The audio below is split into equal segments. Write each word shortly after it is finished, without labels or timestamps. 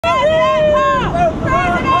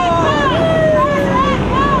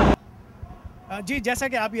जी, जैसा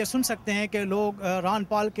कि आप ये सुन सकते हैं कि लोग रॉन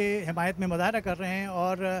पॉल के हिमायत में मुज़ाहरा कर रहे हैं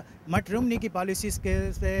और मिट रोमनी की पॉलिसीज़ के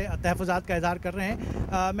से तहफ़्फ़ुज़ात का इज़हार कर रहे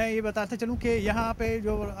हैं। मैं ये बताते चलूँ कि यहाँ पे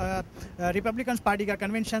जो रिपब्लिकन्स पार्टी का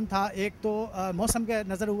कन्वेंशन था, एक तो मौसम के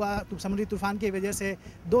नज़र हुआ तो समुद्री तूफ़ान की वजह से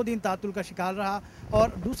 2 दिन तातुल का शिकार रहा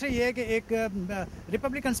और दूसरे ये है कि एक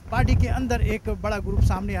रिपब्लिकन्स पार्टी के अंदर एक बड़ा ग्रुप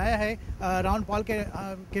सामने आया है रॉन पॉल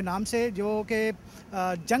के नाम से, जो कि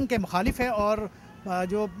जंग के मुखालिफ है और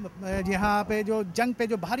जो यहाँ पे जो जंग पे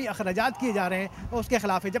जो भारी अखराजात किए जा रहे हैं उसके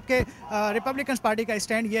ख़िलाफ़ है। जबकि रिपब्लिकन्स पार्टी का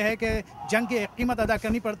स्टैंड ये है कि जंग की कीमत अदा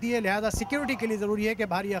करनी पड़ती है, लिहाजा सिक्योरिटी के लिए ज़रूरी है कि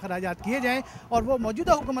भारी अखराजात किए जाएँ और वो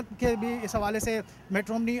मौजूदा हुकूमत के भी इस हवाले से मिट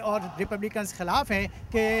रोमनी और रिपब्लिकन्स ख़िलाफ़ हैं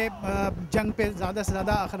कि जंग पे ज़्यादा से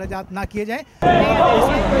ज़्यादा अखराजात ना किए जाएँ।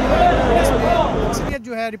 अक्सरियत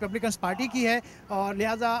जो है रिपब्लिकन्स पार्टी की है और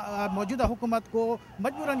लिहाजा मौजूदा हुकूमत को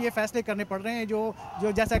मजबूरन ये फ़ैसले करने पड़ रहे हैं जो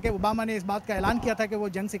जो जैसा कि ओबामा ने इस बात का ऐलान किया था कि वो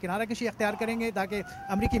जंग से किनारा कशी अख्तियार करेंगे ताकि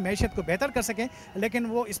अमरीकी मैशत को बेहतर कर सकें, लेकिन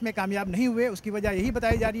वो इसमें कामयाब नहीं हुए। उसकी वजह यही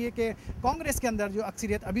बताई जा रही है कि कांग्रेस के अंदर जो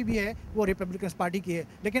अक्सरियत अभी भी है वो रिपब्लिकन्स पार्टी की है,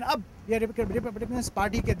 लेकिन अब ये रिपब्लिकन्स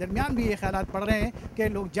पार्टी के दरमियान भी ये ख्यालात पड़ रहे हैं कि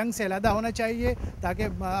लोग जंग से अलहदा होना चाहिए ताकि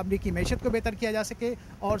अमरीकी मैशत को बेहतर किया जा सके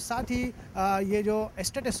और साथ ही ये जो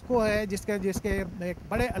स्टेटस को है जिसके जिसके एक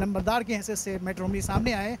बड़े अलमबरदार की हैसियत से मिट रोमनी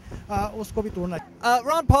सामने आए उसको भी तोड़ना।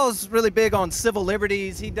 Ron Paul's really big on civil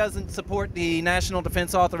liberties. He doesn't support the National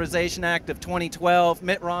Defense Authorization Act of 2012.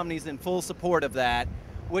 Mitt Romney's in full support of that,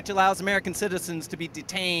 which allows American citizens to be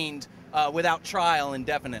detained without trial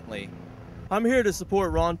indefinitely. I'm here to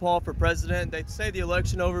support Ron Paul for president. They say the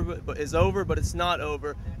election is over, but it's not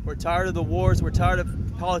over. We're tired of the wars. We're tired of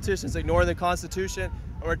politicians ignoring the Constitution.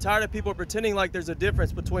 And we're tired of people pretending like there's a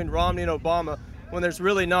difference between Romney and Obama when there's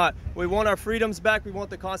really not. We want our freedoms back. We want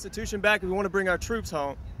the Constitution back. We want to bring our troops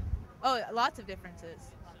home. Oh, lots of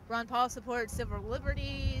differences. Ron Paul supports civil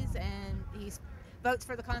liberties and he votes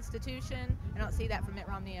for the Constitution. I don't see that from Mitt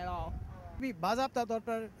Romney at all. अभी बाज़ाब्ता तौर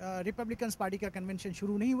पर Republicans party का convention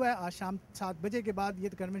शुरू नहीं हुआ है। आज शाम 7 बजे के बाद ये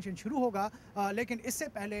कन्वेंशन शुरू होगा, लेकिन इससे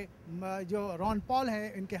पहले जो रॉन पॉल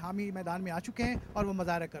हैं इनके हामी मैदान में आ चुके हैं और वो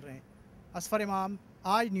मुज़ाहरा कर रहे हैं। असफर इमाम,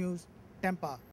 आज न्यूज़, टेम्पा।